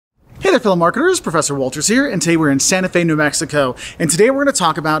Hey there, fellow marketers, Professor Wolters here, and today we're in Santa Fe, New Mexico. And today we're going to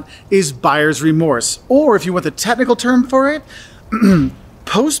talk about is buyer's remorse, or if you want the technical term for it,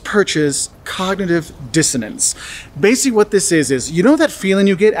 post-purchase cognitive dissonance. Basically what this is you know that feeling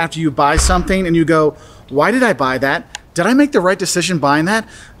you get after you buy something and you go, why did I buy that? Did I make the right decision buying that?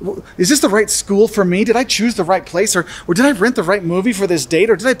 Is this the right school for me? Did I choose the right place? Or did I rent the right movie for this date?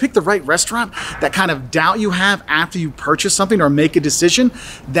 Or did I pick the right restaurant? That kind of doubt you have after you purchase something or make a decision,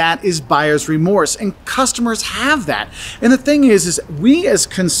 that is buyer's remorse. And customers have that. And the thing is we as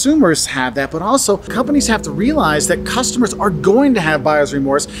consumers have that, but also companies have to realize that customers are going to have buyer's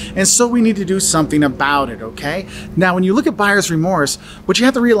remorse. And so we need to do something about it, okay? Now, when you look at buyer's remorse, what you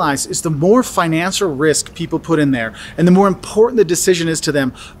have to realize is the more financial risk people put in there, and the more important the decision is to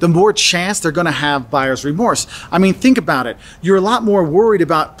them, the more chance they're going to have buyer's remorse. I mean, think about it. You're a lot more worried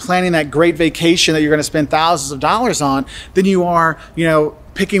about planning that great vacation that you're going to spend thousands of dollars on than you are,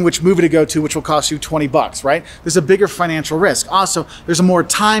 picking which movie to go to, which will cost you 20 bucks, right? There's a bigger financial risk. Also, there's a more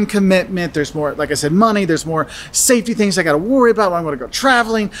time commitment. There's more, like I said, money. There's more safety things I got to worry about when I'm going to go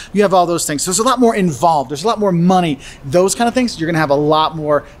traveling. You have all those things. So there's a lot more involved. There's a lot more money. Those kind of things, you're going to have a lot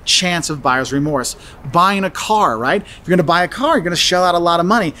more chance of buyer's remorse. Buying a car, right? If you're going to buy a car, you're going to shell out a lot of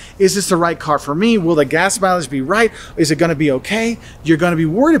money. Is this the right car for me? Will the gas mileage be right? Is it going to be okay? You're going to be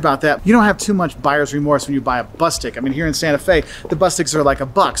worried about that. You don't have too much buyer's remorse when you buy a bus ticket. I mean, here in Santa Fe, the bus tickets are like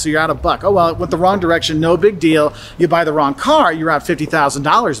 $1, so you're out $1. Oh, well, it went the wrong direction, no big deal. You buy the wrong car, you're out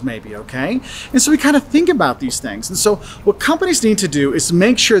 $50,000 maybe, okay? And so we kind of think about these things. And so what companies need to do is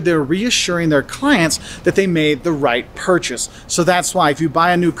make sure they're reassuring their clients that they made the right purchase. So that's why if you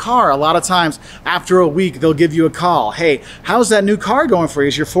buy a new car, a lot of times after a week, they'll give you a call. Hey, how's that new car going for you?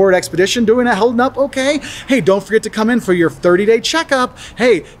 Is your Ford Expedition doing it, holding up okay? Hey, don't forget to come in for your 30-day checkup.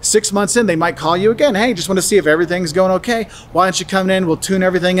 Hey, 6 months in, they might call you again. Hey, just want to see if everything's going okay. Why don't you come in? We'll tune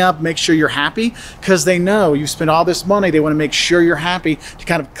everything up, make sure you're happy, because they know you spent all this money. They want to make sure you're happy to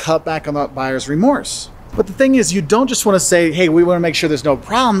kind of cut back on that buyer's remorse. But the thing is, you don't just want to say, hey, we want to make sure there's no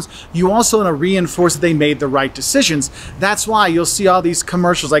problems. You also want to reinforce that they made the right decisions. That's why you'll see all these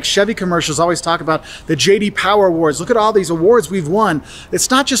commercials, like Chevy commercials always talk about the JD Power Awards. Look at all these awards we've won.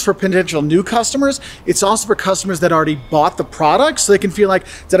 It's not just for potential new customers. It's also for customers that already bought the product, so they can feel like,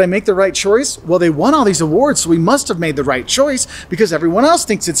 did I make the right choice? Well, they won all these awards, so we must have made the right choice because everyone else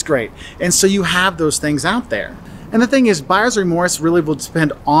thinks it's great. And so you have those things out there. And the thing is, buyer's remorse really will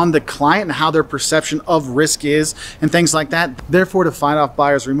depend on the client and how their perception of risk is and things like that. Therefore, to fight off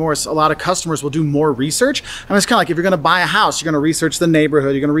buyer's remorse, a lot of customers will do more research. I mean, it's kind of like if you're going to buy a house, you're going to research the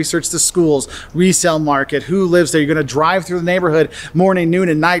neighborhood, you're going to research the schools, resale market, who lives there. You're going to drive through the neighborhood morning, noon,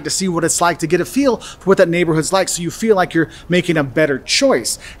 and night to see what it's like, to get a feel for what that neighborhood's like, so you feel like you're making a better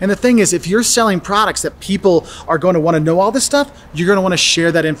choice. And the thing is, if you're selling products that people are going to want to know all this stuff, you're going to want to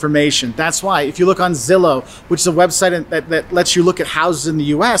share that information. That's why if you look on Zillow, which is a website that lets you look at houses in the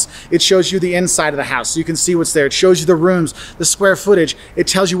US, it shows you the inside of the house, so you can see what's there. It shows you the rooms, the square footage. It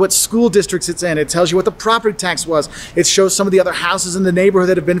tells you what school districts it's in. It tells you what the property tax was. It shows some of the other houses in the neighborhood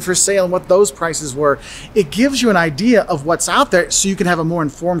that have been for sale and what those prices were. It gives you an idea of what's out there, so you can have a more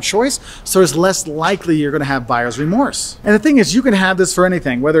informed choice, so it's less likely you're going to have buyer's remorse. And the thing is, you can have this for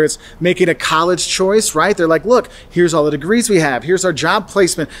anything, whether it's making a college choice, right? They're like, look, here's all the degrees we have. Here's our job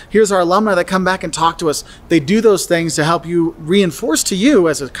placement. Here's our alumni that come back and talk to us. They do those things to help you reinforce to you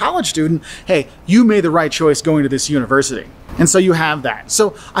as a college student, hey, you made the right choice going to this university. And so you have that.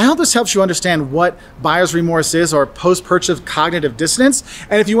 So I hope this helps you understand what buyer's remorse is, or post-purchase cognitive dissonance.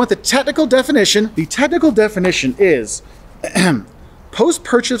 And if you want the technical definition is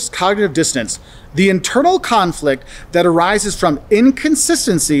post-purchase cognitive dissonance, the internal conflict that arises from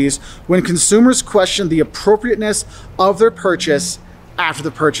inconsistencies when consumers question the appropriateness of their purchase after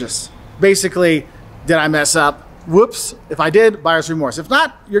the purchase. Basically, did I mess up? Whoops, if I did, buyer's remorse. If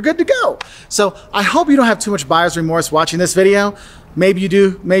not, you're good to go. So I hope you don't have too much buyer's remorse watching this video. Maybe you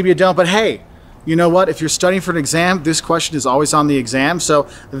do, maybe you don't, but hey, you know what? If you're studying for an exam, this question is always on the exam, so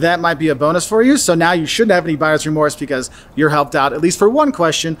that might be a bonus for you. So now you shouldn't have any buyer's remorse because you're helped out at least for one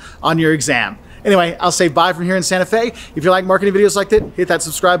question on your exam. Anyway, I'll say bye from here in Santa Fe. If you like marketing videos like that, hit that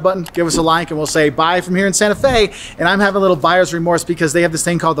subscribe button, give us a like, and we'll say bye from here in Santa Fe. And I'm having a little buyer's remorse because they have this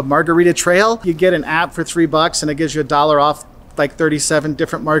thing called the Margarita Trail. You get an app for $3 and it gives you $1 off like 37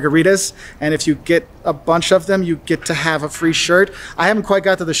 different margaritas. And if you get a bunch of them, you get to have a free shirt. I haven't quite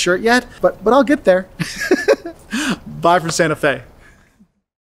got to the shirt yet, but I'll get there. Bye from Santa Fe.